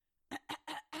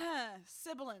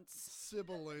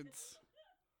Sibilance.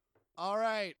 All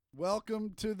right.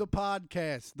 Welcome to the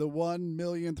podcast, the 1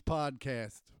 millionth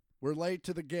podcast. We're late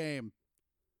to the game.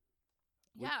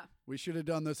 Yeah. We should have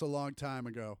done this a long time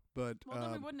ago, but Well,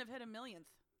 then we wouldn't have hit a millionth.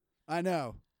 I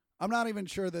know. I'm not even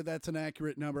sure that that's an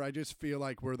accurate number. I just feel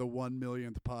like we're the 1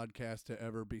 millionth podcast to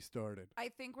ever be started. I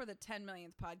think we're the 10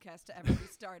 millionth podcast to ever be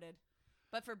started.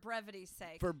 But for brevity's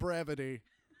sake. For brevity.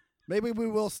 Maybe we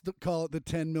will call it the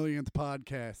 10 millionth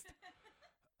podcast.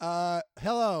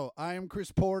 Hello, I am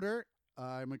Chris Porter.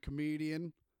 I'm a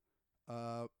comedian.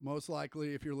 Most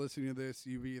likely, if you're listening to this,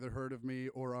 you've either heard of me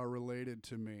or are related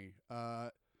to me.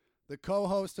 The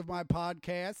co-host of my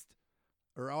podcast,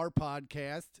 or our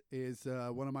podcast, is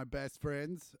one of my best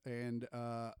friends and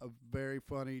a very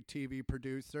funny TV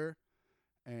producer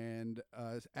and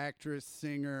actress,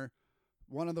 singer,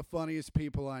 one of the funniest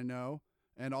people I know,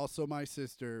 and also my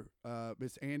sister,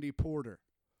 Miss Andi Porter.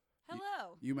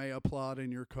 Hello. You may applaud in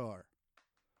your car.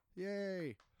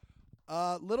 Yay.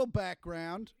 Little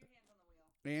background. Your hands on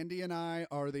the wheel. Andi and I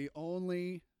are the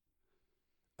only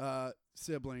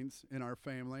siblings in our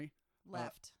family.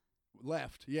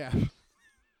 Left, yeah.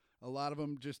 A lot of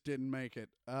them just didn't make it.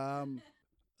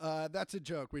 That's a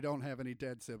joke. We don't have any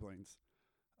dead siblings.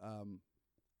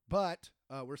 But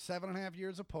we're 7.5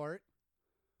 years apart.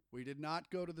 We did not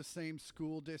go to the same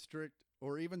school district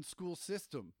or even school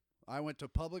system. I went to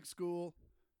public school.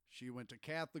 She went to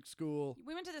Catholic school.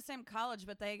 We went to the same college,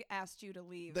 but they asked you to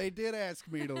leave. They did ask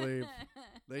me to leave.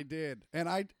 They did. And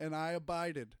I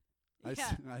abided. I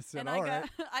said, and all right.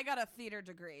 I got a theater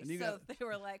degree, so they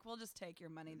were like, we'll just take your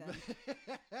money then.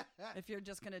 If you're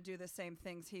just going to do the same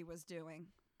things he was doing.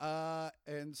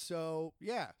 And so,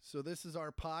 yeah, so this is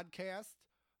our podcast.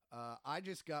 I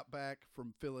just got back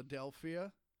from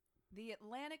Philadelphia. The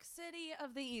Atlantic City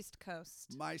of the East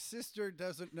Coast. My sister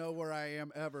doesn't know where I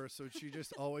am ever, so she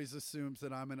just always assumes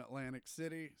that I'm in Atlantic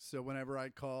City. So whenever I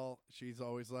call, she's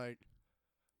always like,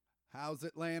 how's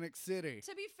Atlantic City?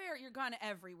 To be fair, you're gone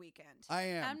every weekend. I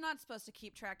am. I'm not supposed to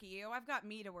keep track of you. I've got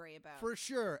me to worry about. For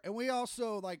sure. And we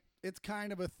also, like, it's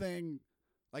kind of a thing.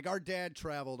 Like, our dad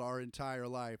traveled our entire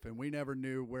life, and we never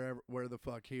knew where the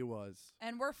fuck he was.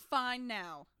 And we're fine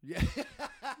now. Yeah.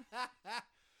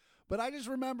 But I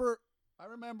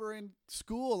remember in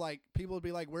school, like, people would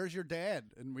be like, where's your dad?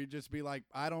 And we'd just be like,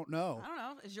 I don't know. I don't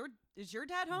know. Is your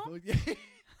dad home?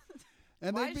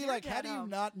 And Why they'd be is like, your how dad do you home?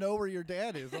 not know where your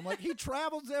dad is? I'm like, he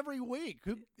travels every week.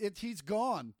 He's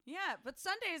gone. Yeah, but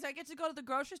Sundays I get to go to the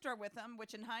grocery store with him,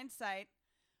 which in hindsight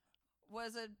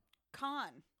was a con.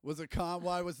 Was a con?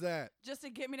 Why was that? Just to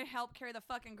get me to help carry the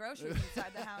fucking groceries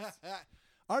inside the house.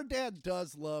 Our dad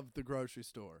does love the grocery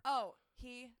store. Oh,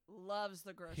 he loves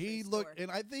the grocery store. And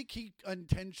I think he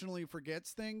intentionally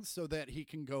forgets things so that he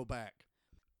can go back.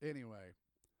 Anyway,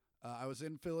 I was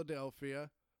in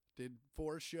Philadelphia, did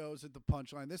 4 shows at the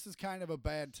Punchline. This is kind of a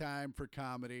bad time for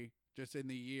comedy, just in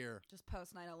the year. Just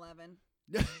post 9/11.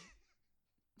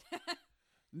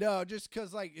 No, just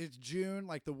because, like, it's June,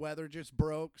 like, the weather just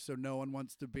broke, so no one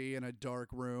wants to be in a dark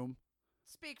room.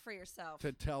 Speak for yourself.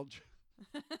 To tell...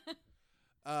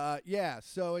 Yeah,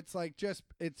 so it's like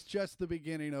it's just the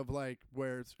beginning of, like,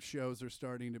 where shows are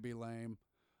starting to be lame.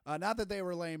 Not that they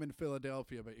were lame in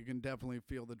Philadelphia, but you can definitely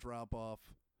feel the drop off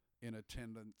in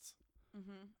attendance.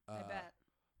 Mm-hmm. I bet.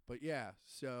 But yeah,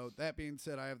 so that being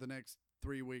said, I have the next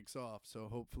 3 weeks off, so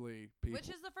hopefully people... Which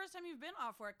is the first time you've been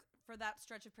off work for that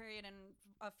stretch of period in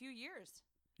a few years.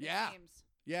 Yeah. It seems.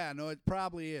 Yeah, no, it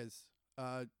probably is.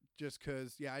 Just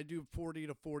because, yeah, I do 40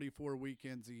 to 44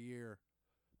 weekends a year.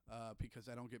 Because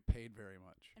I don't get paid very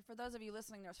much. And for those of you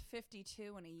listening, there's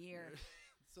 52 in a year.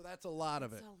 So that's a lot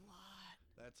of it. That's a lot.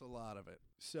 That's a lot of it.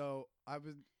 So I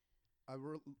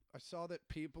saw that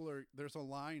there's a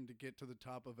line to get to the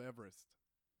top of Everest.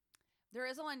 There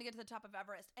is a line to get to the top of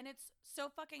Everest, and it's so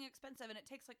fucking expensive, and it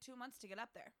takes like 2 months to get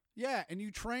up there. Yeah, and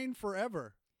you train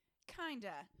forever.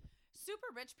 Kinda. Super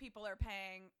rich people are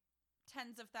paying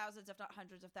tens of thousands, if not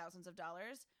hundreds of thousands of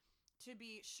dollars to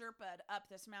be Sherpa'd up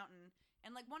this mountain.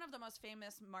 And, like, one of the most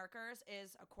famous markers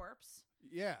is a corpse.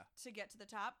 Yeah. To get to the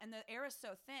top. And the air is so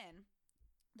thin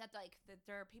that, like,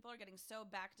 people are getting so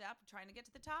backed up trying to get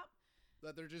to the top.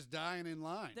 That they're just dying in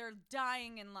line. They're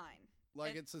dying in line.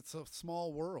 Like, it's a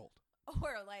small world.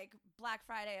 Or, like, Black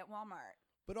Friday at Walmart.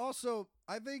 But also,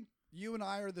 I think you and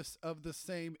I are of the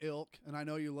same ilk, and I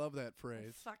know you love that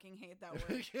phrase. I fucking hate that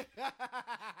word.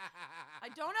 I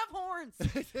don't have horns.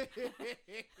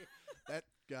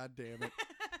 God damn it.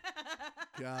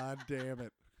 God damn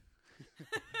it.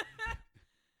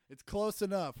 It's close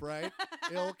enough, right?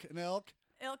 Ilk and elk.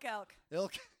 Ilk elk.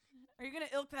 Ilk. Are you going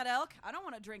to ilk that elk? I don't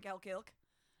want to drink elk.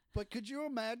 But could you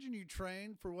imagine you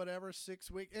train for whatever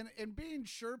 6 weeks? And being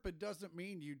Sherpa doesn't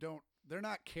mean you don't, they're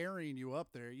not carrying you up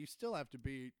there. You still have to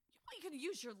be. Well, you can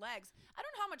use your legs. I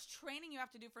don't know how much training you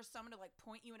have to do for someone to like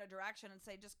point you in a direction and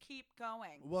say, just keep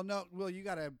going. Well, no, you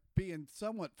got to be in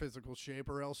somewhat physical shape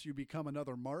or else you become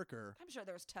another marker. I'm sure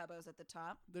there's tubbos at the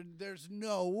top. There's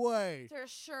no way. There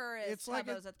sure is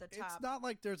tubbos at the top. It's not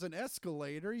like there's an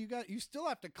escalator. You still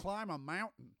have to climb a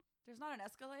mountain. There's not an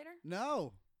escalator?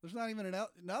 No. There's not even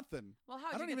nothing. Well,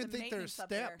 how I don't even think there's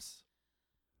steps.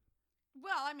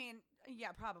 Well, I mean,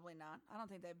 yeah, probably not. I don't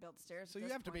think they built stairs. So you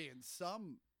have to be in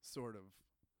some sort of.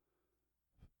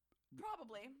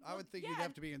 Probably. I would think you'd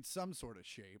have to be in some sort of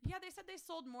shape. Yeah, they said they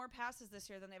sold more passes this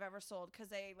year than they've ever sold because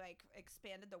they like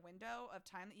expanded the window of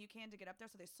time that you can to get up there,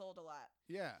 so they sold a lot.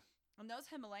 Yeah. And those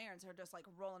Himalayans are just like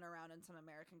rolling around in some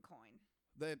American coin.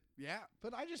 But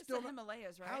I just it's don't. The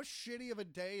Himalayas, right? How shitty of a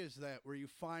day is that where you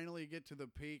finally get to the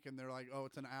peak and they're like, oh,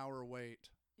 it's an hour wait.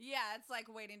 Yeah, it's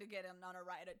like waiting to get on a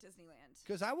ride at Disneyland.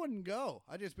 Because I wouldn't go.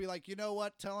 I'd just be like, you know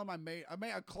what? Tell them I'm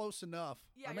close enough.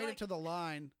 Yeah, I made it to the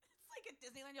line. It's like at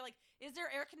Disneyland, you're like, is there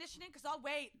air conditioning? Because I'll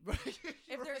wait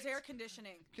if there's air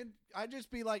conditioning. Can I just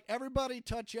be like, everybody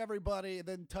touch everybody, and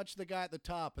then touch the guy at the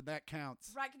top, and that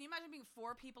counts. Right? Can you imagine being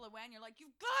 4 people away, and you're like,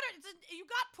 you've got it. You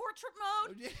got portrait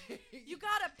mode. You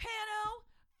got a pano.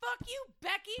 Fuck you,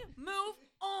 Becky. Move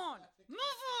on.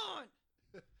 Move on.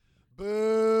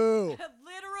 Boo.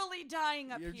 Literally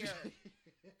dying up here.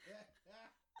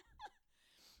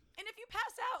 And if you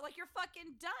pass out, like, you're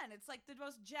fucking done. It's like the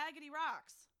most jaggedy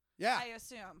rocks. Yeah. I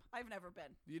assume. I've never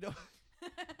been. You know?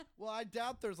 Well, I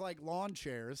doubt there's like lawn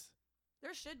chairs.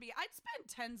 There should be. I'd spend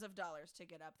tens of dollars to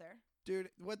get up there. Dude,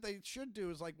 what they should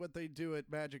do is like what they do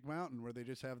at Magic Mountain, where they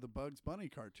just have the Bugs Bunny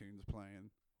cartoons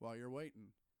playing while you're waiting.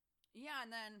 Yeah,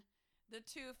 and then the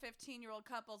 2 15-year-old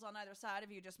couples on either side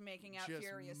of you just making out just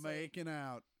furiously. Making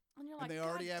out. And you're like, and they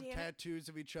already have damn tattoos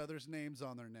of each other's names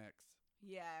on their necks.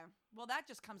 Yeah. Well, that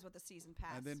just comes with the season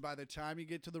pass. And then by the time you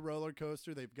get to the roller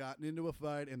coaster, they've gotten into a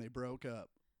fight and they broke up.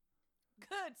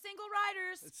 Good. Single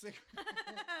riders. Front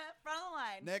of the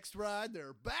line. Next ride,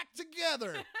 they're back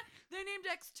together. They named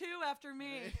X2 after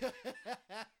me.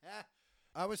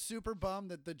 I was super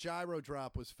bummed that the gyro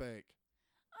drop was fake.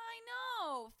 I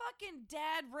know. Fucking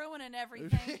dad ruining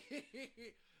everything.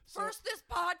 First this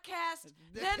podcast,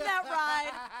 then that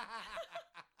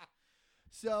ride.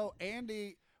 So,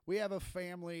 Andi, we have a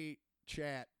family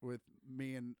chat with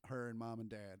me and her and mom and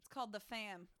dad. It's called The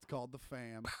Fam. It's called The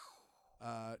Fam.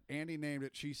 Andi named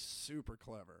it. She's super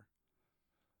clever.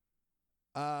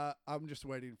 I'm just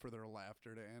waiting for their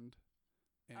laughter to end.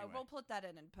 Anyway. We'll put that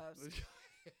in post.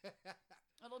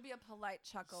 It'll be a polite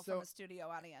chuckle from a studio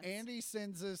audience. Andi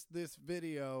sends us this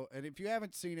video, and if you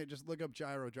haven't seen it, just look up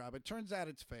gyro drop. It turns out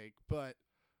it's fake, but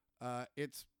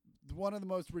it's one of the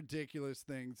most ridiculous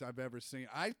things I've ever seen.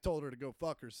 I told her to go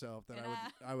fuck herself, that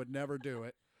I would never do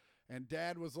it. And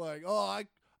Dad was like, oh,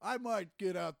 I might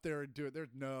get out there and do it.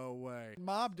 There's no way.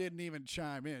 Mom didn't even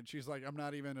chime in. She's like, I'm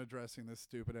not even addressing this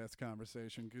stupid-ass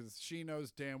conversation because she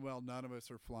knows damn well none of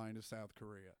us are flying to South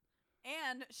Korea.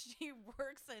 And she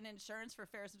works in insurance for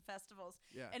fairs and festivals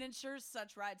and insures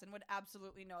such rides and would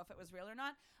absolutely know if it was real or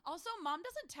not. Also, Mom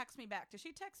doesn't text me back. Does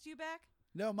she text you back?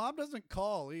 No, Mom doesn't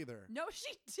call either. No, she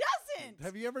doesn't.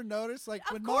 Have you ever noticed? Like,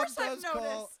 of when course Mom does I've call.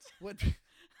 noticed. When, of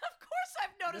course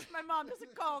I've noticed my mom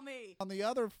doesn't call me. On the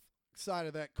other side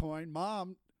of that coin,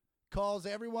 Mom calls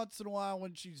every once in a while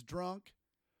when she's drunk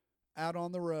out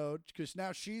on the road because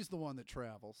now she's the one that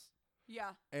travels.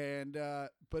 Yeah. And,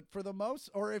 but for the most,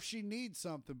 or if she needs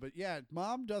something, but yeah,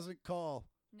 Mom doesn't call.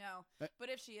 No. But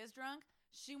if she is drunk,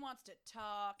 she wants to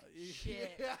talk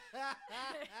shit.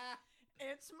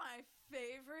 It's my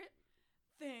favorite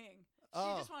thing.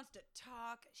 She just wants to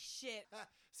talk shit.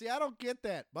 See, I don't get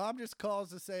that. Mom just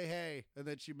calls to say hey, and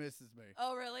then she misses me.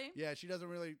 Oh, really? Yeah, she doesn't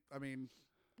really, I mean.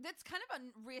 That's kind of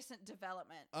a recent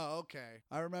development. Oh, okay.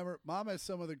 I remember Mom has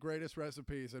some of the greatest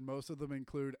recipes, and most of them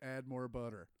include add more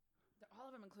butter. All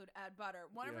of them include add butter.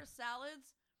 One of her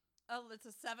salads, it's a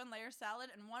 7-layer salad,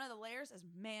 and one of the layers is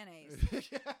mayonnaise.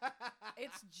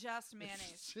 It's just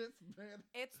mayonnaise. It's just mayonnaise.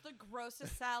 It's the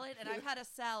grossest salad, and I've had a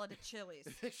salad at Chili's.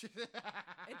 It's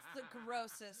the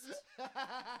grossest.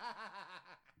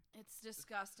 It's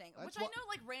disgusting. Which I know,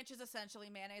 like, ranch is essentially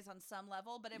mayonnaise on some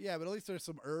level, but yeah, but at least there's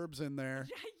some herbs in there.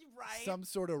 Yeah, right. Some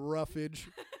sort of roughage.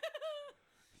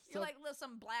 You're like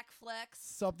some black flecks.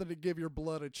 Something to give your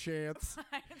blood a chance.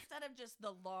 Instead of just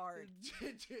the lard.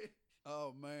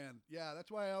 Oh, man. Yeah,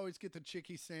 that's why I always get the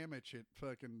chicky sandwich at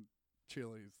fucking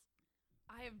Chili's.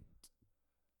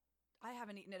 I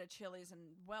haven't eaten at a Chili's in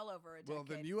well over a decade. Well,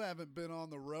 then you haven't been on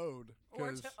the road.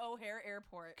 Or to O'Hare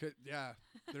Airport. Yeah,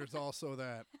 there's also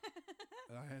that.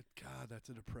 God, that's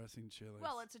a depressing Chili's.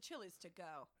 Well, it's a Chili's to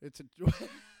go. It's a.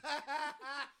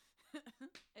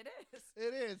 It is.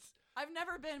 It is. I've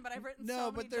never been, but I've written so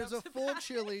No, many but there's a jokes full about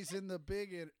Chili's in the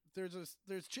big.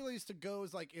 There's Chili's to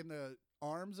goes like in the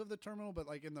arms of the terminal, but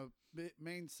like in the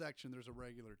main section, there's a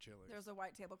regular Chili's. There's a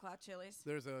white tablecloth Chili's.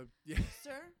 There's a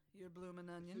Sir, you're bloomin'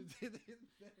 onion. God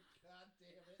damn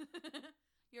it.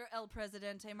 You're El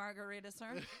Presidente margarita,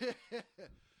 sir.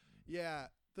 Yeah,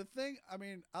 the thing. I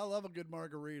mean, I love a good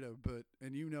margarita,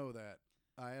 and you know that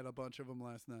I had a bunch of them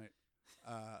last night.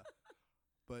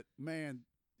 But man,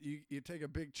 you take a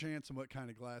big chance on what kind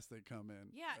of glass they come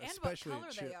in. Yeah, and especially what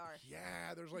color they are.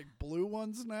 Yeah, there's like blue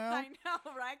ones now. I know,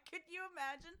 right? Could you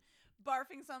imagine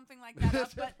barfing something like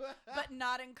that up, but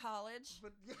not in college?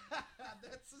 But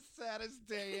that's the saddest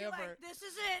day You're ever. like, this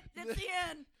is it. That's the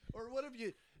end. Or what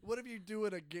if you do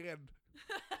it again?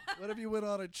 What if you went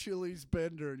on a Chili's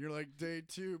bender and you're like, day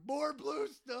 2, more blue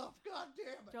stuff? God damn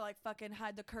it. They're like, fucking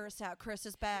hide the curse out. Chris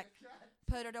is back.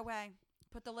 Put it away.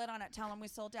 Put the lid on it. Tell him we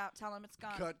sold out. Tell him it's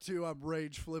gone. Cut 2, I'm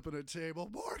rage flipping a table.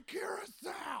 More Curacao.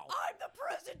 I'm the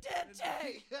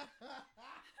Presidente.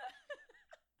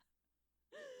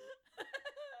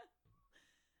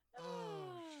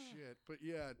 Oh, shit. But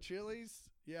yeah, Chili's.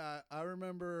 Yeah, I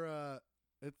remember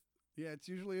it's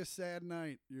usually a sad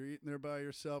night. You're eating there by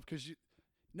yourself because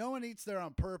no one eats there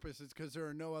on purpose. It's because there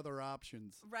are no other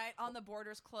options. Right, on the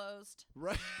borders closed.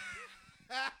 Right.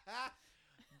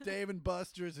 Dave and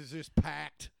Buster's is just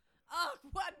packed. Oh,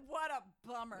 what a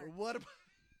bummer. What a...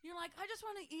 You're like, I just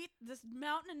want to eat this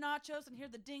mountain of nachos and hear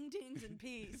the ding-dings in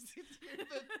peace.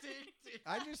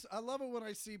 I love it when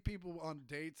I see people on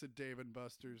dates at Dave and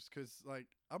Buster's because, like,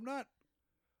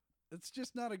 it's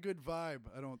just not a good vibe,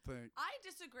 I don't think. I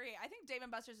disagree. I think Dave and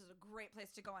Buster's is a great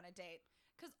place to go on a date.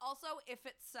 Because also, if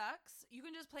it sucks, you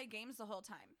can just play games the whole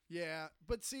time. Yeah,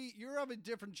 but see, you're of a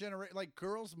different generation. Like,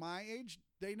 girls my age,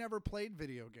 they never played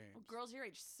video games. Well, girls your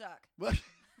age suck. What?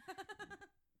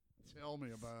 Tell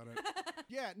me about it.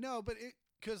 Yeah, no, but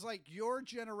because, like, your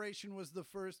generation was the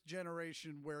first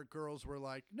generation where girls were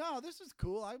like, no, this is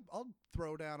cool. I'll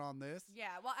throw down on this.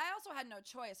 Yeah, well, I also had no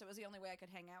choice. It was the only way I could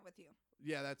hang out with you.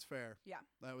 Yeah, that's fair. Yeah.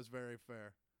 That was very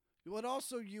fair. But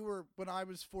also, when I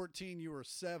was 14, you were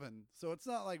 7. So it's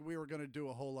not like we were going to do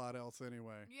a whole lot else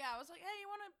anyway. Yeah, I was like, hey, you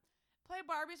want to play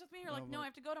Barbies with me? You're like, no, I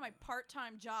have to go to my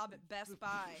part-time job at Best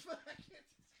Buy.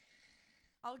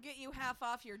 I'll get you half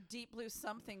off your Deep Blue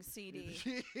Something CD.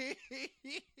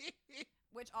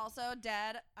 Which also,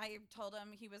 Dad, I told him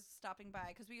he was stopping by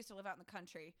because we used to live out in the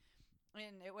country.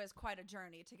 And it was quite a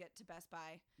journey to get to Best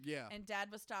Buy. Yeah. And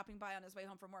Dad was stopping by on his way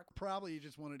home from work. Probably you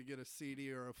just wanted to get a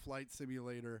CD or a flight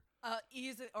simulator.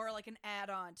 Easy, or like an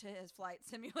add-on to his flight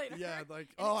simulator. Yeah, like,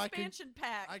 expansion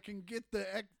pack. I can get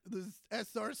the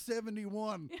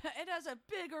SR-71. Yeah, it has a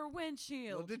bigger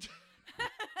windshield. Well,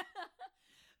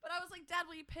 But I was like, Dad,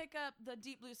 will you pick up the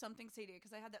Deep Blue Something CD?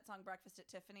 Because I had that song Breakfast at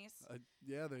Tiffany's.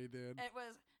 Yeah, they did. It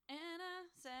was, Anna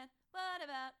said, what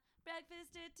about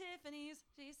breakfast at Tiffany's?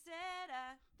 She said,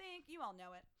 I think you all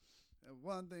know it.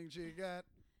 One thing she got.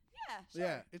 Yeah, sure.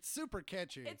 Yeah, it's super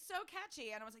catchy. It's so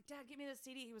catchy. And I was like, Dad, give me the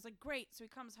CD. He was like, great. So he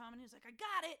comes home and he's like, I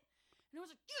got it. And I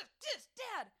was like, yes,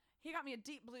 Dad. He got me a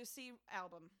Deep Blue Sea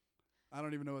album. I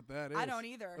don't even know what that is. I don't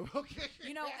either. Okay.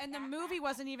 You know, and the movie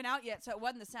wasn't even out yet, so it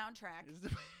wasn't the soundtrack.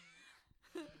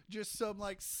 Just some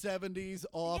like 70s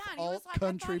off Yeah, and he was alt like,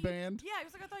 country band. Yeah, he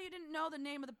was like, I thought you didn't know the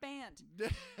name of the band.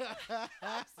 I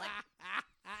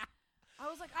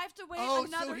was like, I have to wait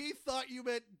another... so he thought you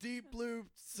meant Deep Blue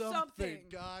something.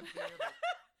 God damn it.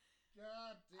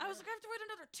 God damn I was like, I have to wait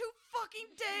another 2 fucking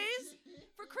days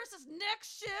for Chris's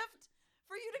next shift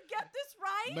for you to get this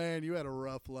right? Man, you had a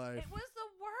rough life. It was the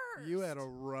worst. You had a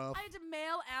rough... I had to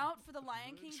mail out for the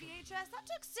Lion King VHS. That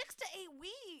took 6 to 8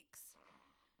 weeks.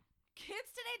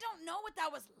 Kids today don't know what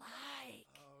that was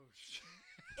like. Oh, shit.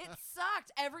 It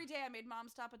sucked. Every day I made Mom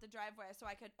stop at the driveway so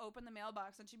I could open the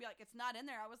mailbox, and she'd be like, it's not in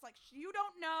there. I was like, you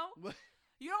don't know? What?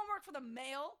 You don't work for the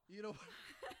mail? You know.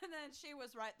 And then she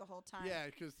was right the whole time. Yeah,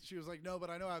 because she was like, no, but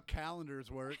I know how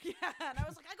calendars work. Yeah, and I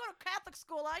was like, I go to Catholic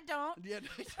school. I don't. Yeah.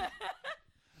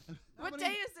 What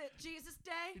day is it? Jesus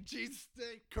Day? Jesus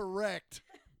Day. Correct.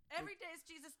 Every day is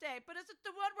Jesus Day. But is it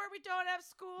the one where we don't have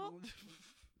school?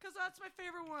 Because that's my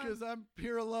favorite one. Because I'm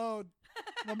here alone.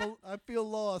 I feel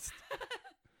lost.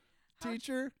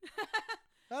 Teacher,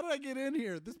 how did I get in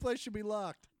here? This place should be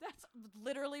locked. That's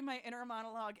literally my inner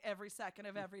monologue every second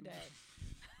of every day.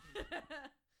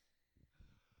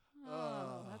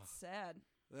 That's sad.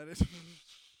 That is.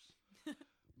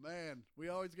 Man, we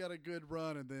always got a good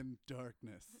run and then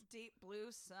darkness. Deep blue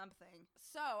something.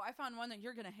 So I found one that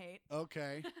you're going to hate.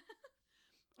 Okay.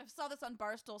 I saw this on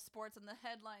Barstool Sports, and the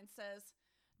headline says,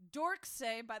 dorks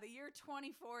say by the year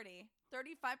 2040,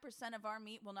 35% of our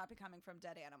meat will not be coming from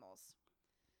dead animals.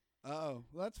 Oh,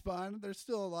 that's fine. There's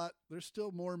still a lot. There's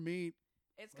still more meat.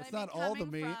 It's going That's to be not all the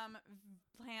coming meat. from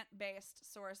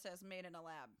plant-based sources made in a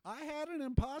lab. I had an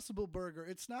Impossible Burger.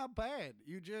 It's not bad.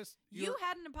 You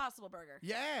had an Impossible Burger.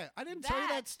 Yeah, I didn't tell you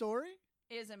that story.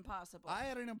 Is impossible. I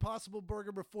had an Impossible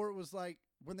Burger before it was like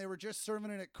when they were just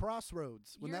serving it at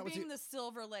Crossroads. When You're that was being the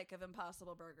Silver Lake of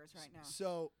Impossible Burgers right now.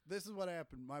 So this is what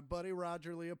happened. My buddy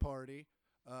Roger Leopardi,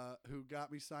 who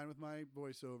got me signed with my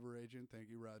voiceover agent. Thank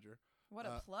you, Roger. What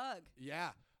a plug. Yeah.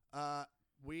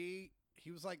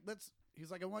 He was like,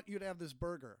 he's like, I want you to have this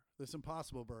burger, this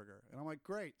Impossible Burger. And I'm like,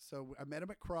 great. So I met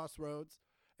him at Crossroads.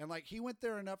 And like, he went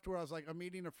there enough to where I was like, I'm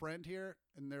meeting a friend here.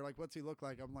 And they're like, what's he look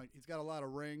like? I'm like, he's got a lot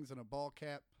of rings and a ball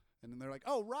cap. And then they're like,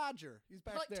 oh, Roger. He's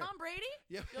back Like there. Tom Brady?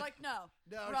 Yeah. You're like, no,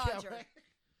 yeah, Roger. right.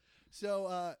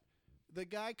 So the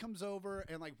guy comes over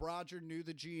and like Roger knew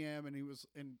the GM and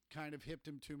and kind of hipped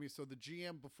him to me. So the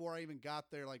GM, before I even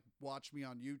got there, like watched me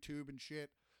on YouTube and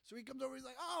shit. So he comes over, he's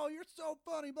like, oh, you're so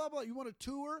funny, blah, blah. You want a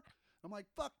tour? I'm like,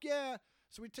 fuck yeah.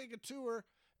 So we take a tour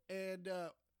and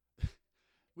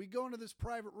we go into this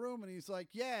private room and he's like,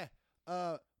 yeah,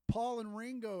 Paul and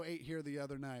Ringo ate here the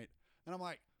other night. And I'm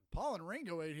like, Paul and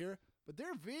Ringo ate here, but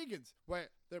they're vegans. Wait,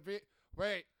 they're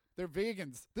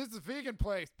vegans. This is a vegan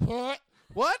place. What?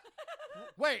 What?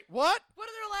 Wait, what? What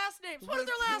are their last names? What are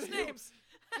their last names?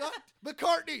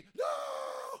 McCartney. No!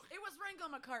 It was Ringo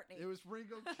McCartney. It was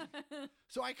Ringo.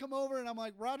 So I come over and I'm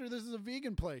like, Roger, this is a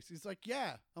vegan place. He's like,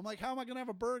 yeah. I'm like, how am I going to have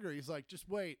a burger? He's like, just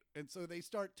wait. And so they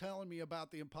start telling me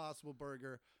about the Impossible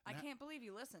Burger. I can't believe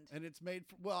you listened. And it's made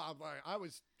for, well, I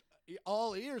was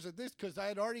all ears at this because I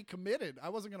had already committed. I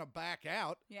wasn't going to back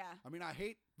out. Yeah. I mean, I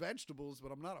hate vegetables,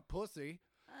 but I'm not a pussy.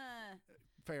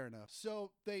 Fair enough.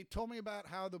 So they told me about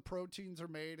how the proteins are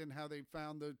made and how they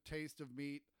found the taste of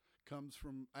meat comes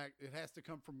from, it has to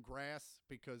come from grass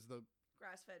because the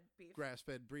grass-fed beef.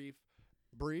 Grass-fed brief.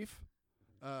 Grass-fed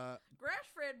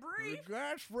brief.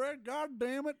 Grass-fed, God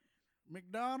damn it,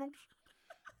 McDonald's.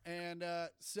 And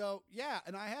so yeah,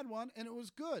 and I had one and it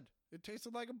was good. It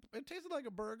tasted like a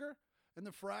burger, and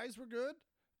the fries were good.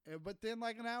 But then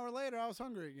like an hour later, I was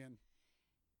hungry again.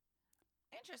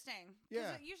 Interesting.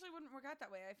 Yeah. It usually wouldn't work out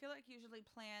that way. I feel like usually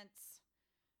plants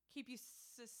keep you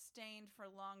sustained for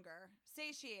longer.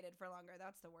 Satiated for longer.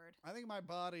 That's the word. I think my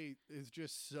body is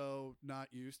just so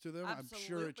not used to them.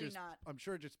 Absolutely not. I'm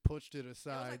sure it just pushed it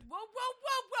aside. I was like, whoa, whoa,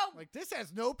 whoa, whoa. Like, this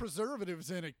has no preservatives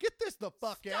in it. Get this the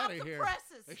fuck Stop out of the here.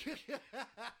 presses.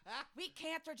 We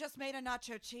can't. They're just made of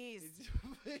nacho cheese.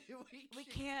 We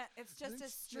can't. It's just a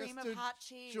stream of hot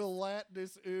cheese.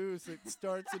 Gelatinous ooze. It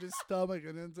starts in his stomach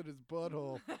and ends in his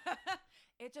butthole.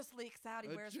 It just leaks out. He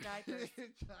wears diapers.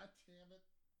 God damn it.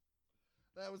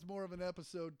 That was more of an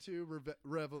episode 2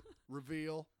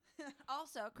 reveal.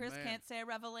 Also, Chris can't say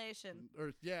revelation.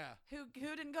 Or yeah. Who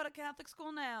didn't go to Catholic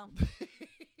school now?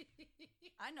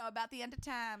 I know about the end of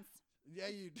times. Yeah,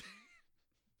 you.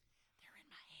 They're in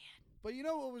my hand. But you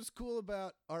know what was cool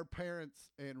about our parents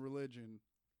and religion?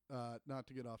 Not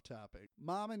to get off topic.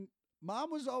 Mom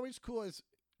was always cool. As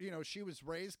you know, she was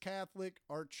raised Catholic.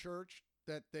 Our church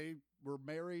that they were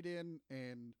married in,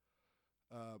 and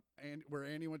where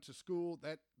Annie went to school,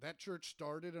 that church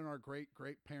started in our great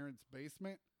parents'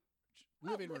 basement.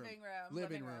 Living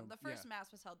room. The first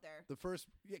mass was held there. The first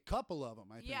couple of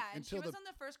them, I think. Yeah, and she was in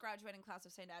the first graduating class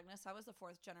of St. Agnes. I was the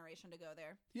 4th generation to go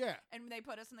there. Yeah. And they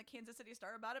put us in the Kansas City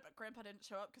Star about it, but Grandpa didn't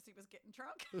show up because he was getting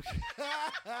drunk.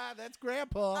 That's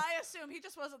Grandpa. I assume he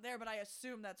just wasn't there, but I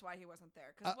assume that's why he wasn't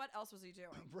there. Because what else was he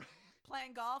doing?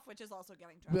 Playing golf, which is also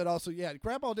getting drunk. But also, yeah,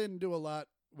 Grandpa didn't do a lot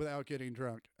without getting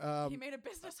drunk. He made a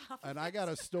business off of it. And I got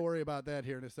a story about that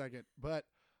here in a second. But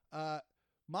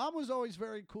Mom was always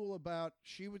very cool about,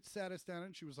 she would sat us down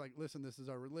and she was like, listen, this is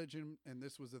our religion, and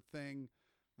this was a thing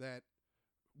that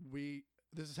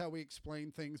this is how we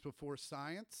explain things before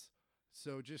science.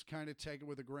 So just kind of take it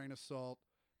with a grain of salt,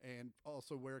 and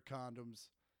also wear condoms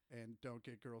and don't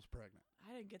get girls pregnant.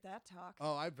 I didn't get that talk.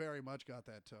 Oh, I very much got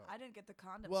that talk. I didn't get the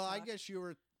condoms Well, talk. I guess you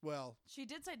were, well. She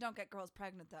did say don't get girls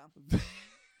pregnant, though.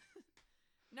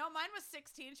 No, mine was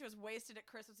 16. She was wasted at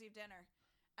Christmas Eve dinner.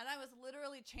 And I was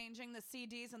literally changing the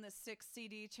CDs in the 6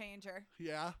 CD changer.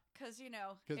 Yeah. Because, you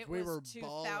know, it we was were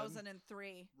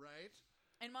 2003. Right.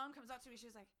 And Mom comes up to me.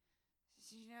 She's like,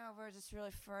 you know, we're just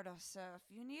really fertile. So if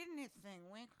you need anything,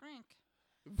 wink, wink.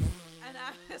 And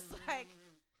I was like,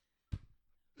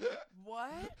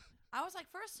 what? I was like,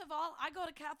 first of all, I go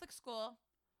to Catholic school.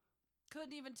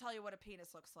 Couldn't even tell you what a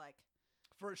penis looks like.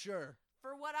 For sure.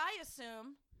 For what I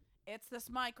assume, it's this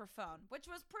microphone, which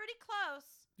was pretty close.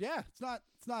 Yeah, it's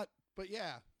not, but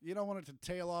yeah, you don't want it to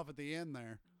tail off at the end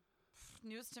there.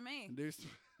 News to me. Okay.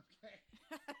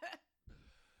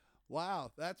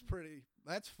 Wow, that's funny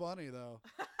though.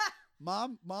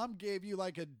 Mom gave you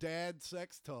like a dad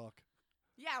sex talk.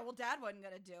 Yeah, well, Dad wasn't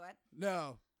going to do it.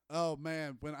 No. Oh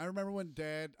man, I remember when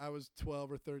Dad, I was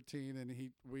 12 or 13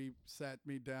 and we sat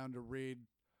me down to read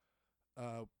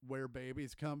Where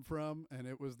Babies Come From, and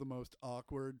it was the most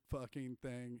awkward fucking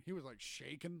thing. He was like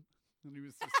shaking and he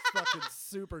was just fucking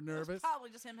super nervous. Probably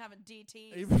just him having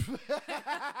DTs.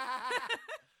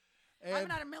 I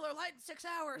haven't had a Miller Lite in 6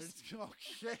 hours.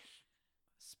 Okay.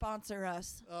 Sponsor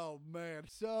us. Oh man.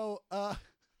 So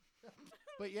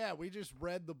but yeah, we just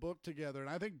read the book together and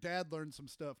I think Dad learned some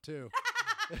stuff too.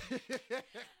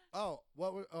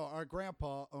 Our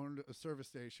grandpa owned a service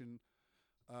station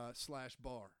 /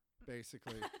 bar,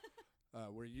 basically,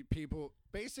 where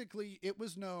basically it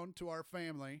was known to our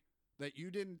family that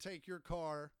you didn't take your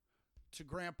car to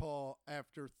Grandpa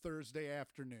after Thursday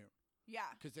afternoon.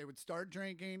 Yeah. Because they would start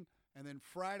drinking, and then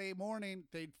Friday morning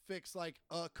they'd fix like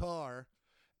a car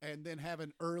and then have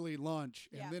an early lunch,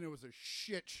 and then it was a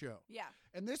shit show. Yeah.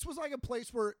 And this was like a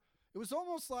place where it was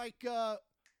almost like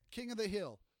King of the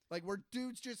Hill, like where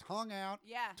dudes just hung out,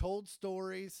 told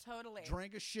stories, totally,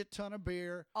 drank a shit ton of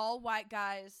beer. All white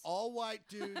guys. All white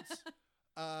dudes.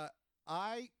 On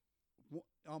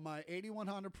my 81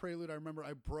 Honda Prelude, I remember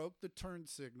I broke the turn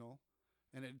signal,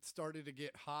 and it started to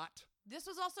get hot. This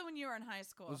was also when you were in high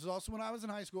school. This was also when I was in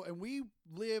high school, and we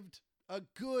lived a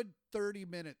good 30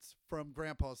 minutes from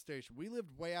Grandpa's station. We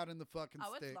lived way out in the fucking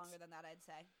sticks. It's longer than that, I'd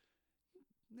say.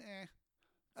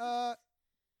 Nah.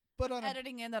 But on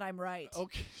editing in that I'm right.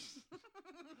 Okay.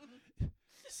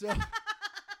 So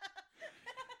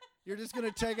you're just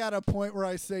going to take out a point where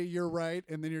I say you're right,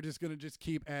 and then you're just going to just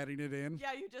keep adding it in?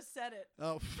 Yeah, you just said it.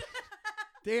 Oh,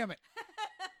 damn it.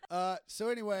 So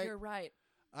anyway. You're right.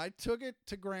 I took it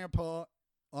to Grandpa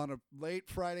on a late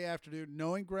Friday afternoon,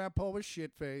 knowing Grandpa was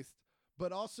shit-faced,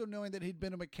 but also knowing that he'd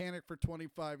been a mechanic for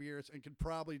 25 years and could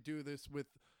probably do this with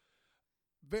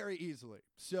very easily.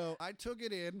 So I took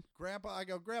it in. Grandpa, I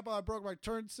broke my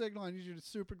turn signal. I need you to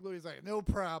super glue. He's like, no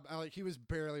problem. He was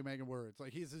barely making words.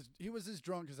 Like he was as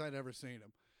drunk as I'd ever seen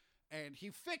him. And he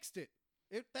fixed it.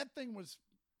 That thing was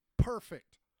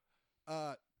perfect.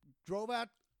 Drove out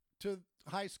to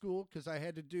high school because I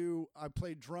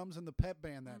played drums in the pep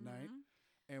band that night,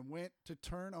 and went to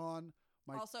turn on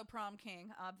my... Also prom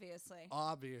king, obviously.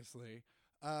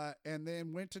 And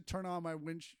then went to turn on my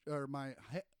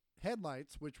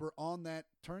headlights, which were on that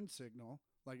turn signal,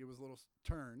 like it was a little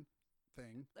turn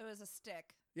thing. It was a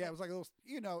stick. Yeah, it was like a little,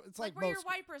 it's like where your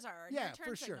wipers are. And your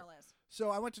turn signal is.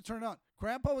 So I went to turn it on.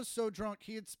 Grandpa was so drunk,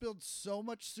 he had spilled so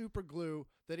much super glue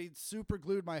that he'd super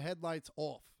glued my headlights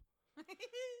off.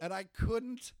 And I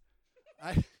couldn't.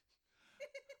 I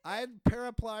had a pair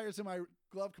of pliers in my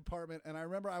glove compartment, and I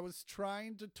remember I was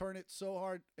trying to turn it so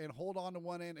hard and hold on to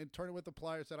one end and turn it with the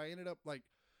pliers that I ended up like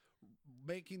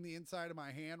making the inside of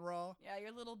my hand raw. Yeah,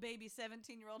 your little baby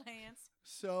 17-year-old hands.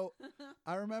 So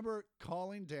I remember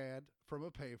calling Dad from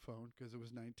a payphone because it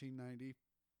was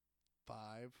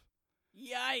 1995.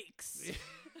 Yikes.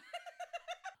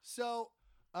 So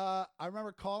I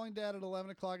remember calling Dad at 11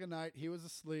 o'clock at night. He was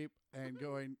asleep and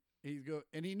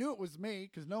and he knew it was me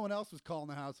because no one else was calling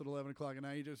the house at 11 o'clock at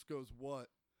night. He just goes, what?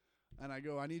 And I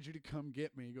go, I need you to come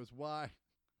get me. He goes, why?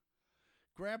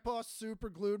 Grandpa super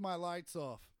glued my lights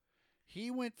off.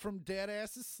 He went from dead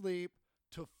ass asleep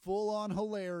to full on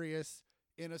hilarious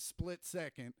in a split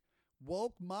second.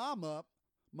 Woke Mom up.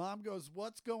 Mom goes,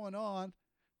 what's going on?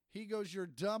 He goes, your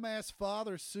dumbass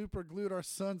father super glued our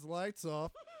son's lights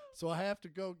off, so I have to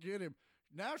go get him.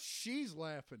 Now she's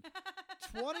laughing.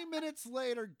 20 minutes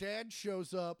later, Dad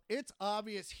shows up. It's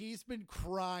obvious he's been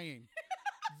crying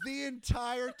the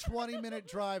entire 20-minute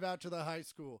drive out to the high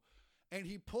school. And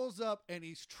he pulls up and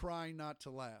he's trying not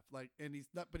to laugh. But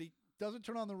he doesn't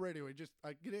turn on the radio.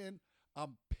 I get in,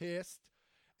 I'm pissed,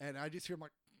 and I just hear him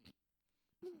like,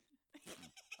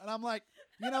 and I'm like,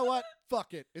 you know what?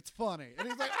 Fuck it. It's funny. And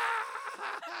he's like,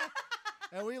 ah!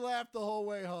 And we laughed the whole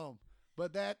way home.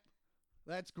 But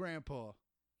that's Grandpa.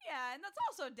 Yeah, and that's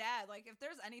also Dad. Like, if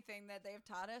there's anything that they've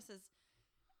taught us is,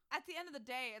 at the end of the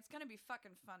day, it's going to be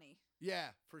fucking funny. Yeah,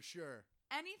 for sure.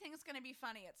 Anything's going to be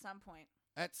funny at some point.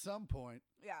 At some point.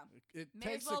 Yeah. It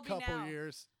takes a couple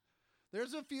years.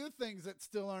 There's a few things that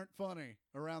still aren't funny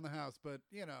around the house, but,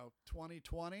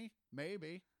 2020,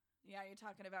 maybe. Yeah, you're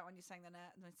talking about when you sang the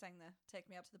 "Take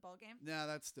Me Out to the Ball Game." No,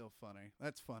 that's still funny.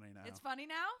 That's funny now. It's funny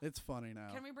now. It's funny now.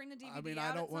 Can we bring the DVD I mean,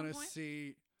 out I don't want to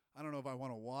see. I don't know if I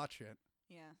want to watch it.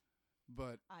 Yeah,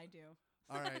 but I do.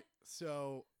 All right,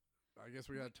 so I guess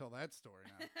we got to tell that story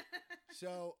now.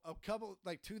 So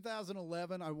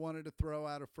 2011, I wanted to throw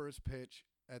out a first pitch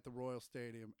at the Royal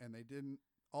Stadium, and they didn't.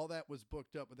 All that was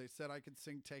booked up, but they said I could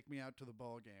sing "Take Me Out to the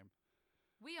Ball Game."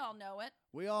 We all know it.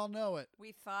 We all know it.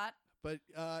 We thought. But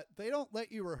they don't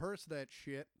let you rehearse that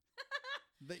shit.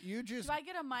 That you just. Do I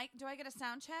get a mic? Do I get a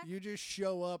sound check? You just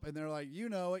show up and they're like, you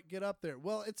know it, get up there.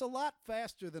 Well, it's a lot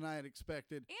faster than I had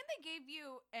expected. And they gave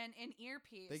you an in-ear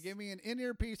piece. They gave me an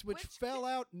in-ear piece, which fell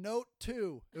out note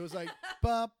 2. It was like,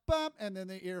 bump, bump, and then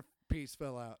the earpiece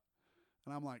fell out.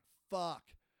 And I'm like, fuck.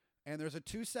 And there's a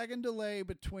 2-second delay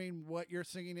between what you're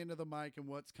singing into the mic and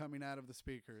what's coming out of the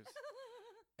speakers.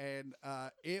 And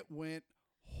it went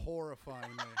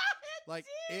horrifyingly.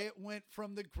 It went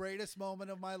from the greatest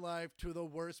moment of my life to the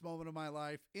worst moment of my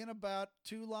life in about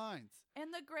 2 lines.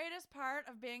 And the greatest part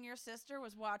of being your sister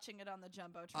was watching it on the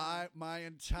Jumbotron. My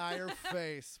entire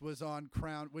face was on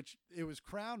Crown, it was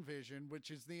Crown Vision,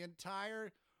 which is the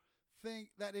entire thing,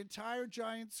 that entire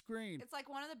giant screen. It's like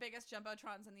one of the biggest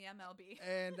Jumbotrons in the MLB.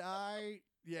 And I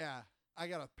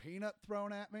got a peanut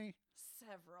thrown at me.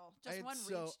 Several. Just one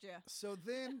reached you. So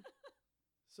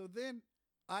then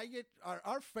I get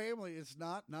our family is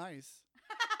not nice.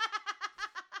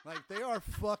 Like they are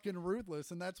fucking ruthless,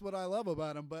 and that's what I love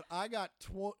about them. But I got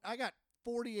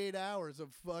 48 hours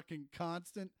of fucking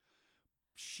constant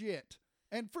shit,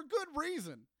 and for good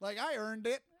reason. Like I earned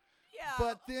it. Yeah.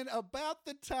 But then about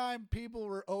the time people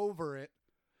were over it,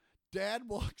 Dad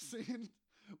walks in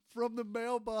from the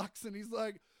mailbox, and he's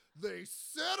like, "They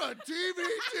sent a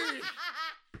DVD."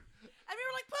 And we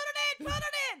were like, "Put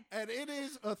it in!" And it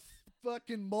is a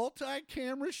fucking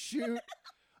multi-camera shoot,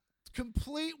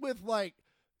 complete with like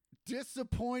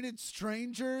disappointed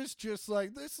strangers, just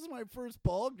like, this is my first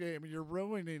ball game and you're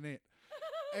ruining it.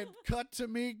 And cut to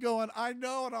me going, I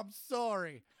know and I'm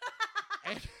sorry.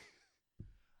 And,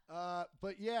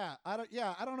 but I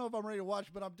don't know if I'm ready to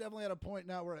watch, but I'm definitely at a point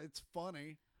now where it's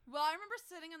funny. Well, I remember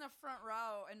sitting in the front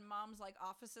row in Mom's like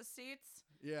offices seats.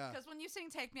 Yeah. Because when you sing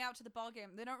 "Take Me Out to the Ball Game,"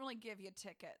 they don't really give you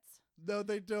tickets. No,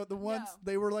 they don't. The ones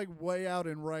they were like way out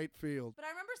in right field. But I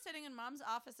remember sitting in Mom's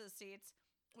offices seats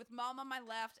with Mom on my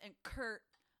left and Kurt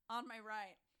on my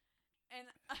right. And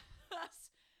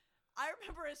I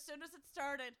remember as soon as it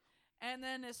started, and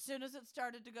then as soon as it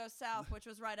started to go south, which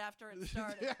was right after it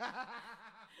started,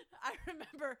 I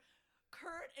remember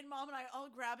Kurt and Mom and I all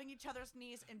grabbing each other's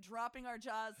knees and dropping our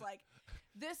jaws like,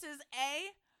 this is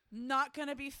not going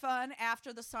to be fun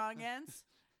after the song ends,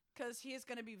 because he's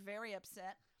going to be very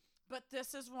upset. But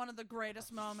this is one of the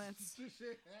greatest moments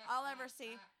I'll ever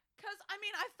see. Because, I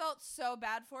mean, I felt so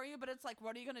bad for you, but it's like,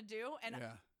 what are you going to do? And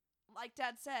like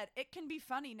Dad said, it can be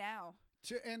funny now.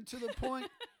 To the point,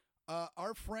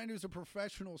 our friend who's a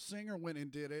professional singer went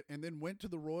and did it, and then went to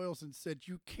the Royals and said,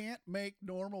 you can't make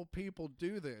normal people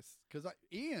do this. Because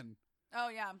Ian. Oh,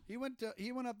 yeah. He went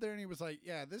up there and he was like,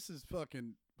 yeah, this is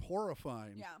fucking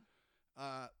horrifying.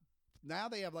 Yeah. Now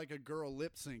they have like a girl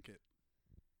lip sync it.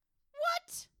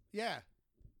 What? Yeah.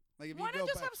 Like if Why you not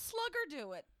just have Slugger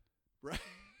do it? Right.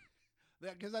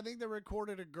 Because I think they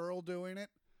recorded a girl doing it.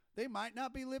 They might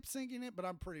not be lip syncing it, but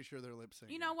I'm pretty sure they're lip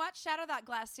syncing. You know what? Shatter that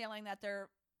glass ceiling that there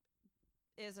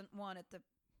isn't one at the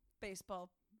baseball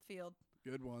field.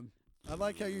 Good one. I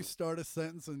like how you start a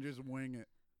sentence and just wing it.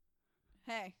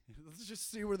 Hey. Let's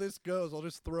just see where this goes. I'll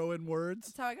just throw in words.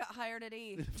 That's how I got hired at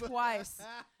E. Twice.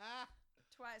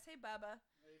 Twice. Hey, Bubba.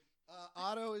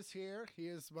 Otto is here. He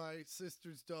is my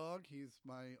sister's dog. He's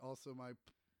also my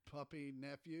puppy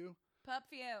nephew.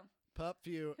 Pupview.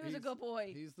 Who's a good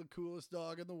boy. He's the coolest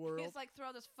dog in the world. He's like,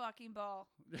 throw this fucking ball.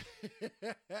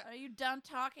 Are you done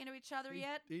talking to each other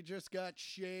yet? He just got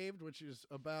shaved, which is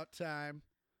about time.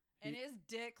 And his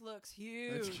dick looks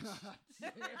huge.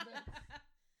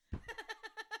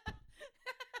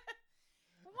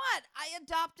 What? I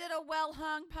adopted a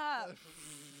well-hung pup.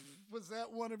 Was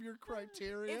that one of your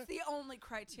criteria? It's the only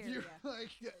criteria. You're like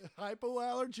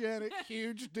hypoallergenic,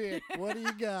 huge dick. What do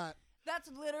you got? That's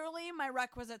literally my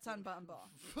requisites on Bumble.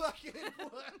 Fucking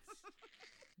what?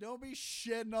 Don't be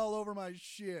shedding all over my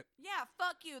shit. Yeah,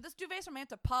 fuck you. This duvet's from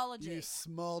Anthropology. You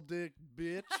small dick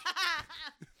bitch.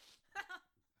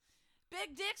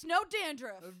 Big dicks, no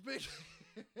dandruff.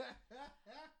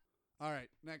 All right,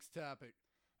 next topic.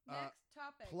 Next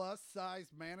topic. Plus size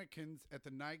mannequins at the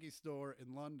Nike store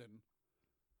in London.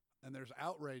 And there's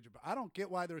outrage about it. I don't get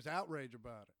why there's outrage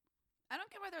about it. I don't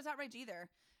get why there's outrage either.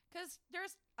 Because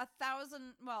there's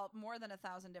more than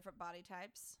 1,000 different body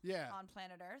types on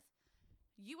planet Earth.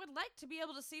 You would like to be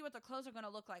able to see what the clothes are going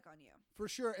to look like on you. For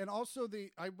sure. And also,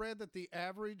 I read that the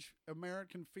average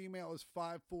American female is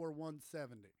 5'4",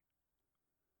 170.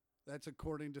 That's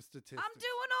according to statistics. I'm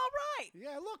doing all right.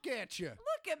 Yeah, look at you.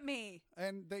 Look at me.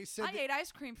 And they said... I ate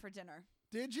ice cream for dinner.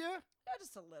 Did you? Yeah,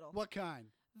 just a little. What kind?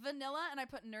 Vanilla, and I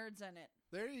put nerds in it.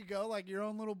 There you go, like your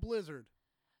own little blizzard.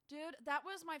 Dude, that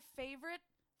was my favorite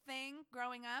thing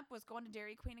growing up, was going to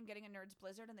Dairy Queen and getting a Nerds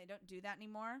Blizzard, and they don't do that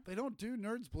anymore. They don't do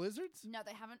Nerds Blizzards? No,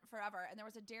 they haven't forever. And there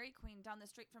was a Dairy Queen down the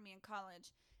street from me in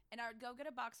college, and I would go get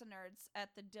a box of Nerds at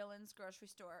the Dillon's grocery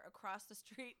store across the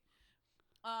street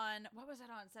on, what was that,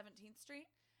 on 17th Street?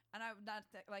 And I would not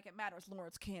like it matters,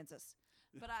 Lawrence, Kansas.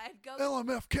 But I'd go...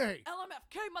 LMFK,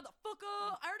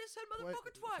 motherfucker! I already said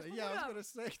motherfucker twice. Yeah, I was going to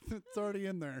say, it's already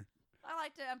in there. I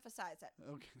like to emphasize it.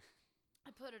 Okay.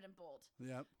 I put it in bold.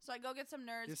 Yep. So I go get some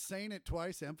Nerds. Is saying it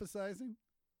twice emphasizing?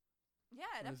 Yeah,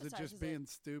 it emphasizes it. Is it just being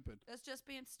stupid? It's just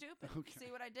being stupid. Okay.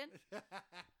 See what I did?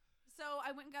 So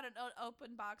I went and got an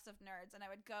open box of Nerds, and I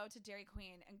would go to Dairy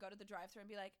Queen and go to the drive-thru and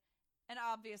be like, and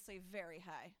obviously very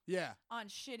high. Yeah. On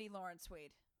shitty Lawrence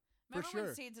weed. For Remember sure.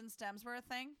 when Seeds and Stems were a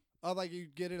thing? Oh, like you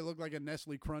get it look like a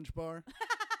Nestle Crunch bar?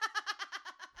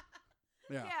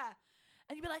 Yeah. Yeah.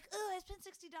 And you'd be like, oh, I spent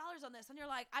 $60 on this. And you're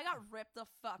like, I got ripped the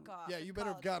fuck off. Yeah, you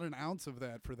better have got an ounce of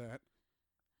that for that.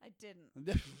 I didn't.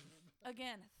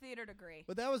 Again, theater degree.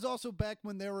 But that was also back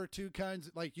when there were two kinds,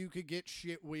 like you could get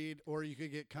shit weed or you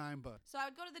could get Kimba. So I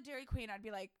would go to the Dairy Queen. I'd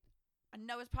be like, I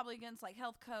know it's probably against like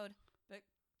health code, but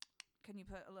can you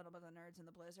put a little bit of Nerds in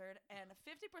the Blizzard? And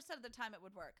 50% of the time it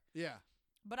would work. Yeah.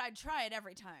 But I'd try it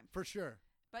every time. For sure.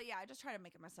 But yeah, I just try to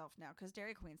make it myself now because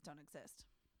Dairy Queens don't exist.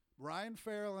 Ryan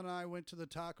Farrell and I went to the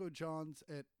Taco John's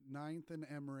at 9th and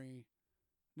Emory.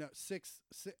 No, 6th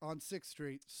on 6th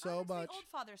Street. So much. The Old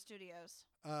Father Studios.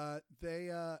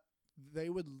 They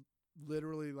would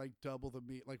literally like double the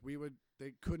meat. Like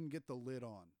they couldn't get the lid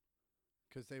on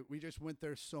because we just went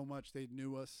there so much. They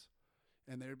knew us.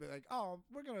 And they'd be like, oh,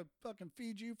 we're going to fucking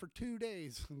feed you for 2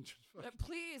 days.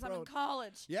 Please, I'm in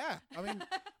college. Yeah. I mean,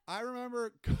 I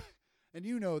remember, and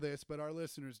you know this, but our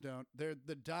listeners don't. They're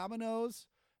the Domino's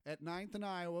at 9th and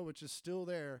Iowa, which is still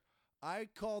there. I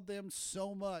called them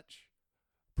so much,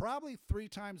 probably 3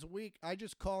 times a week. I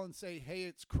just call and say, hey,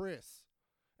 it's Chris.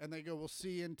 And they go, we'll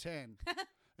see you in 10.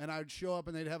 And I'd show up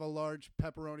and they'd have a large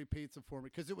pepperoni pizza for me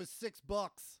because it was $6.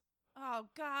 Oh,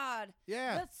 God.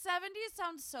 Yeah. The 70s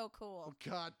sounds so cool. Oh,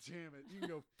 God damn it. You can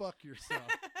go fuck yourself.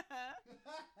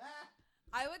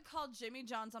 I would call Jimmy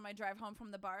John's on my drive home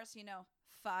from the bars,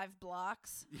 5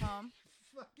 blocks home.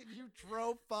 Fucking you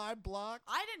drove 5 blocks?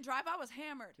 I didn't drive. I was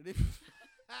hammered.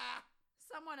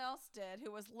 Someone else did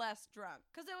who was less drunk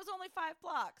because it was only 5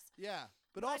 blocks. Yeah,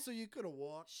 but also you could have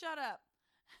walked. Shut up.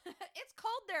 It's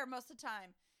cold there most of the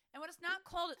time. And when it's not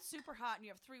cold, it's super hot, and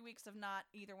you have 3 weeks of not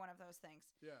either one of those things.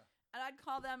 Yeah. And I'd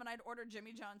call them, and I'd order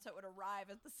Jimmy John's so it would arrive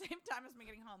at the same time as me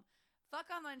getting home. Fuck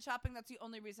online shopping. That's the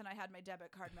only reason I had my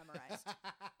debit card memorized.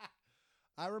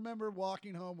 I remember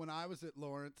walking home when I was at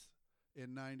Lawrence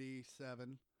in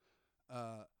 97.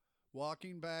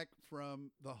 Walking back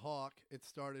from the Hawk, it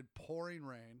started pouring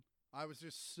rain. I was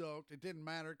just soaked. It didn't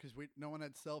matter because no one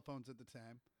had cell phones at the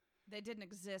time. They didn't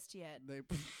exist yet.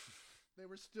 They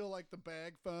were still like the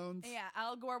bag phones. Yeah,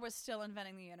 Al Gore was still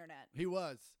inventing the internet. He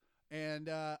was. And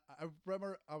I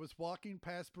remember I was walking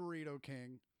past Burrito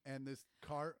King and this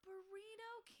car.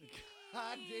 Burrito King.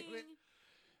 God damn it.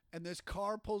 And this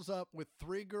car pulls up with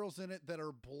 3 girls in it that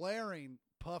are blaring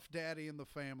Puff Daddy and the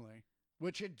Family,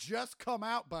 which had just come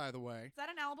out, by the way. Is that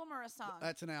an album or a song?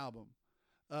 That's an album.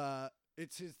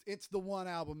 It's the one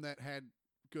album that had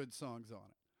good songs on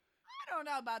it. I don't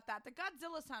know about that. The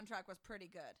Godzilla soundtrack was pretty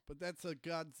good. But that's a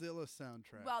Godzilla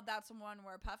soundtrack. Well, that's the one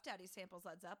where Puff Daddy samples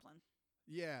Led Zeppelin.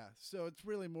 Yeah, so it's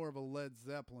really more of a Led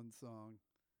Zeppelin song.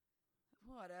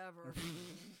 Whatever.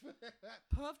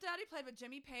 Puff Daddy played with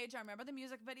Jimmy Page. I remember the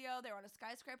music video. They were on a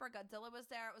skyscraper. Godzilla was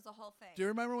there. It was a whole thing. Do you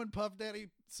remember when Puff Daddy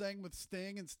sang with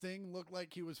Sting and Sting looked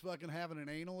like he was fucking having an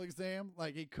anal exam?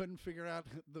 Like he couldn't figure out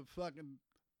the fucking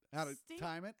how to Sting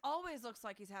time it? Always looks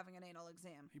like he's having an anal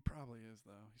exam. He probably is,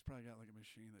 though. He's probably got like a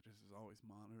machine that just is always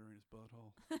monitoring his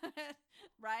butthole.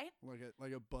 Right?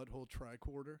 Like a butthole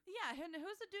tricorder. Yeah, and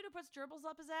who's the dude who puts gerbils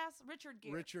up his ass? Richard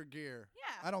Gere. Richard Gere.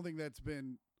 Yeah. I don't think that's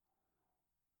been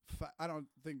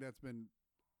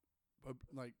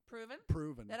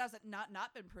proven. That hasn't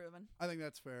not been proven. I think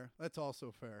that's fair. That's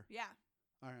also fair. Yeah.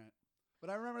 All right. But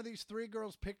I remember these 3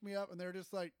 girls picked me up and they're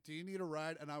just like, do you need a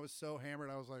ride? And I was so hammered.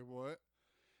 I was like, what?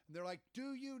 And they're like,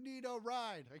 do you need a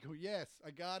ride? I go, yes.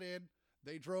 I got in.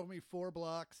 They drove me 4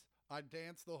 blocks. I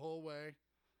danced the whole way,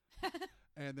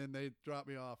 and then they dropped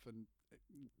me off, and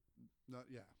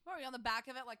yeah. What, were you on the back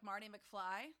of it like Marty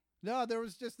McFly? No, there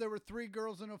were 3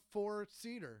 girls in a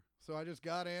 4-seater. So I just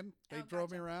got in. They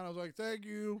drove me around. I was like, thank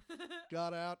you.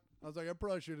 Got out. I was like, I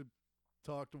probably should have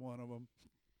talked to one of them.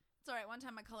 It's all right. One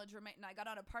time my college roommate and I got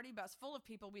on a party bus full of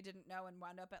people we didn't know and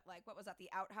wound up at, like, what was that, the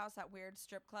Outhouse, that weird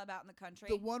strip club out in the country?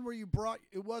 The one where you brought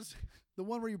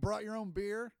your own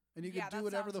beer and you could do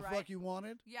whatever the fuck you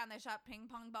wanted? Yeah, and they shot ping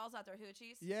pong balls out their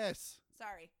hoochies? Yes.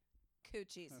 Sorry.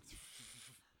 Coochies.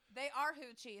 They are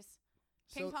hoochies.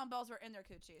 Ping pong balls were in their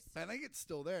coochies. I think it's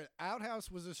still there. Outhouse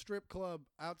was a strip club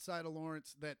outside of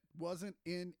Lawrence that wasn't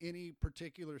in any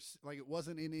particular, like it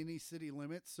wasn't in any city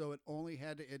limits, so it only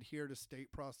had to adhere to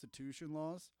state prostitution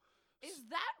laws. Is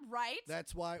that right?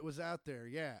 That's why it was out there,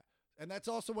 yeah. And that's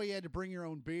also why you had to bring your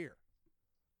own beer.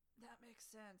 That makes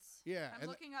sense. Yeah. I'm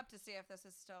looking up to see if this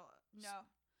is still, no.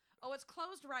 Oh, it's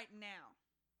closed right now.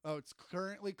 Oh, it's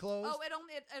currently closed? Oh, it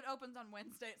opens on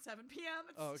Wednesday at 7 p.m.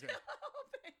 It's still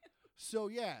open. So,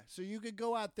 yeah. So you could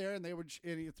go out there and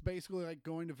it's basically like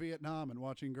going to Vietnam and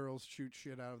watching girls shoot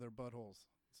shit out of their buttholes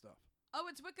and stuff. Oh,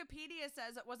 it's Wikipedia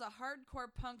says it was a hardcore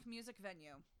punk music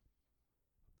venue.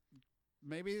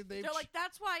 Maybe they're like,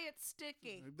 that's why it's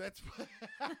sticky. That's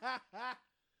a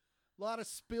lot of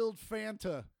spilled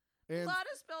Fanta. And,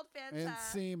 and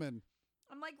semen.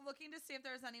 I'm like looking to see if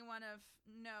there's anyone of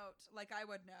note, like I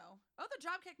would know. Oh, the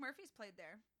Dropkick Murphys played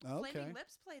there. Okay. Flaming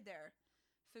Lips played there.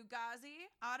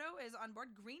 Fugazi, Otto is on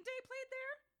board. Green Day played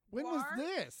there. When was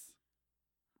this?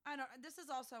 I don't. This is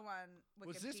also on Wikipedia.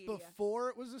 Was this before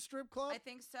it was a strip club? I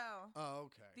think so. Oh,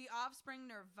 okay. The Offspring,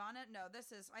 Nirvana. No,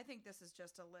 I think this is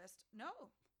just a list. No.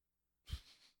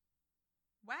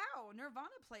 Wow,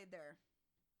 Nirvana played there.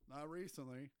 Not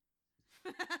recently.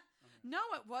 No,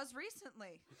 it was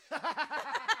recently.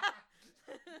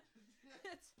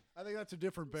 I think that's a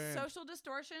different band. Social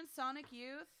Distortion, Sonic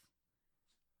Youth,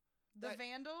 The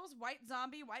Vandals, White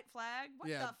Zombie, White Flag. What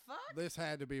the fuck? This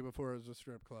had to be before it was a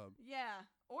strip club. Yeah.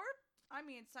 Or, I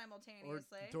mean, simultaneously.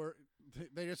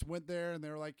 They just went there and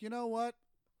they were like, you know what?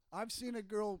 I've seen a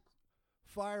girl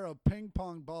fire a ping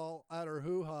pong ball at her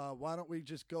hoo-ha. Why don't we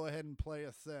just go ahead and play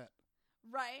a set?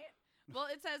 Right. Well,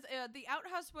 it says the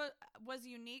outhouse was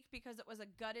unique because it was a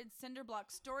gutted cinder block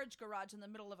storage garage in the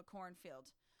middle of a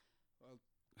cornfield.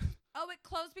 Oh, it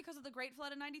closed because of the Great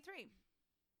Flood in '93.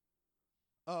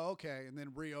 Oh, okay. And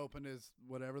then reopened as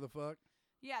whatever the fuck?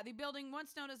 Yeah, the building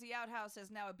once known as the outhouse is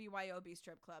now a BYOB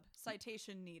strip club.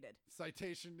 Citation needed.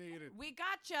 Citation needed. We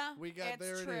gotcha.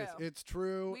 There it is. It's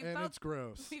true it's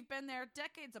gross. We've been there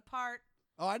decades apart.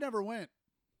 Oh, I never went.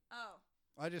 Oh.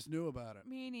 I just knew about it.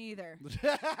 Me neither.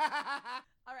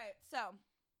 All right, so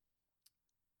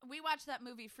we watched that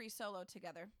movie Free Solo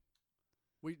together.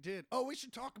 We did. Oh, we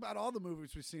should talk about all the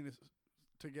movies we've seen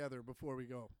together before we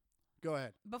go. Go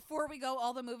ahead. Before we go,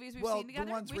 all the movies we've seen together?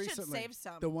 The ones we recently. should save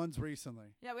some. The ones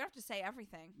recently. Yeah, we don't have to say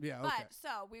everything. Yeah, okay. But,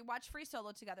 so, we watched Free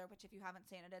Solo together, which if you haven't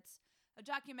seen it, it's a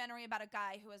documentary about a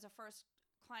guy who was a first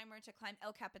climber to climb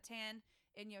El Capitan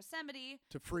in Yosemite.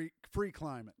 To free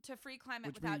climb it. To free climb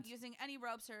it without using any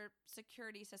ropes or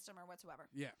security system or whatsoever.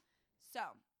 Yeah. So,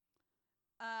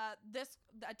 a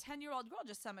 10-year-old girl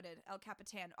just summited El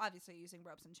Capitan, obviously using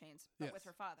ropes and chains, but with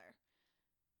her father.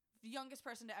 The youngest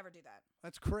person to ever do that.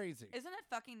 That's crazy. Isn't it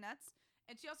fucking nuts?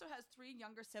 And she also has 3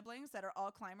 younger siblings that are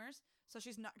all climbers, so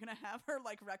she's not going to have her,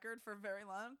 record for very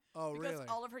long. Oh, really? Because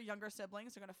all of her younger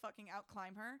siblings are going to fucking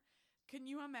out-climb her. Can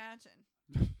you imagine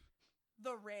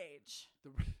the rage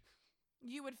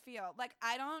you would feel?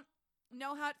 I don't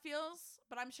know how it feels,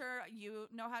 but I'm sure you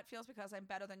know how it feels because I'm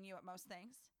better than you at most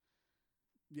things.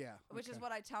 Yeah. Which is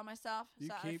what I tell myself,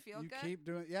 I feel good. You keep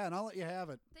doing it. Yeah, and I'll let you have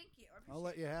it. Thank you. I'll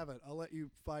let you have it. I'll let you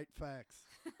fight facts.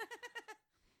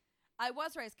 I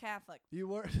was raised Catholic. You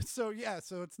were? So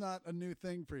it's not a new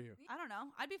thing for you. I don't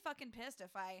know. I'd be fucking pissed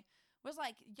if I was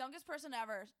youngest person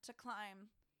ever to climb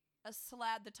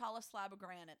the tallest slab of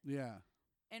granite. Yeah.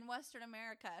 In Western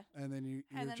America. And then you're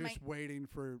just waiting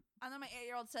for. And then my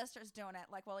 8-year-old sister's doing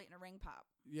it while eating a ring pop.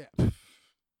 Yeah.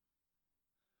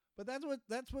 But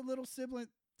that's what little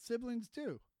siblings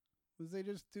do. Is they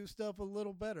just do stuff a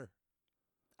little better.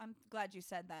 I'm glad you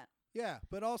said that. Yeah,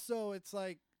 but also it's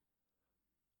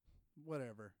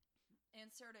whatever.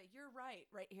 Insert a "you're right"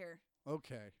 here.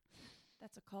 Okay.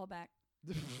 That's a callback.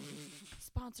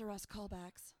 Sponsor us,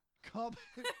 callbacks.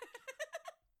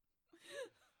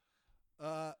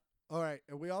 All right,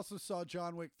 and we also saw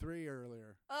John Wick 3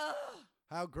 earlier. Ugh.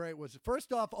 How great was it?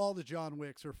 First off, all the John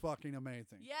Wicks are fucking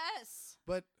amazing. Yes.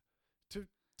 But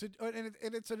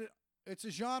it's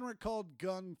a genre called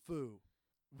gun fu.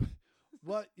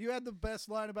 What you had the best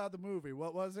line about the movie?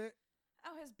 What was it?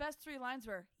 Oh, his best 3 lines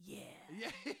were, yeah.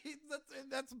 Yeah,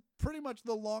 that's pretty much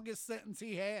the longest sentence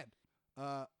he had.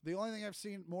 The only thing I've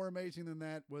seen more amazing than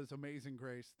that was Amazing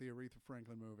Grace, the Aretha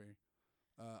Franklin movie.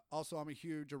 Also, I'm a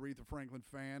huge Aretha Franklin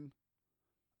fan.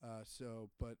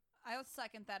 But I'll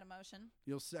second that emotion.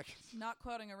 you'll second. Not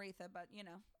quoting Aretha, but you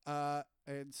know.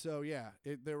 And so yeah,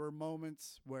 there were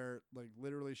moments where like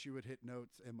literally she would hit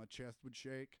notes and my chest would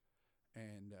shake,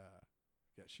 and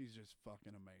yeah, she's just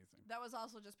fucking amazing. That was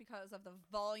also just because of the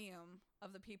volume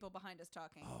of the people behind us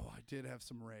talking. Oh, I did have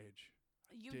some rage.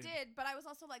 You did, but I was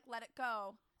also like, let it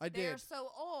go. I did. They're so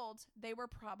old, they were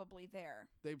probably there.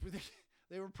 They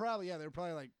were probably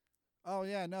like, oh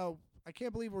yeah, no, I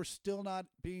can't believe we're still not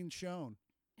being shown.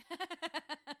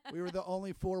 We were the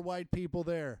only 4 white people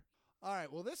there. All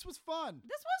right, well, this was fun.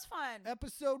 This was fun.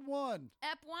 Episode 1.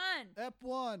 Ep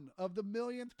 1 of the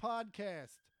 1,000th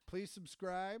podcast. Please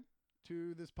subscribe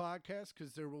to this podcast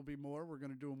because there will be more. We're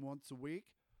going to do them once a week.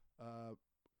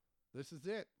 This is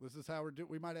it. This is how we're doing.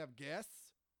 We might have guests.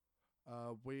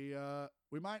 We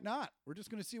might not. We're just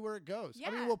going to see where it goes. Yeah.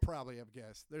 I mean, we'll probably have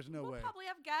guests. There's no way. We'll probably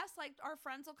have guests. Like, our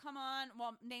friends will come on.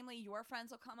 Well, namely, your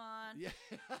friends will come on. Yeah.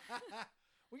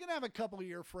 We're going to have a couple of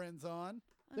your friends on.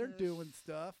 They're doing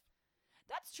stuff.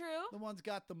 That's true. The one's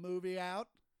got the movie out.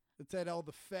 It's at all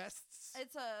the fests.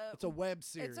 It's a web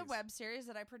series. It's a web series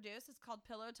that I produce. It's called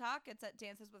Pillow Talk. It's at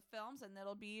Dances with Films, and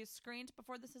it'll be screened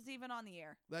before this is even on the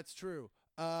air. That's true.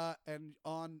 And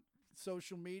on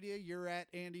social media, you're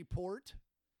at Andi Port.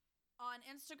 On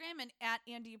Instagram and at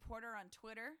Andi Porter on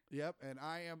Twitter. Yep, and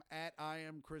I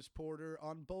am Chris Porter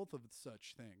on both of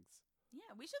such things.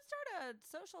 Yeah, we should start a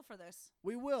social for this.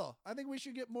 We will. I think we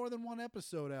should get more than one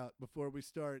episode out before we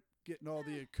start getting all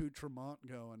the accoutrement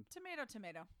going.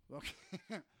 Tomato.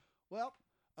 Okay. Well,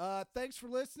 thanks for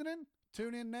listening.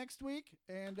 Tune in next week,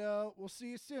 and we'll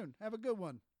see you soon. Have a good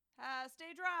one.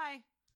 Stay dry.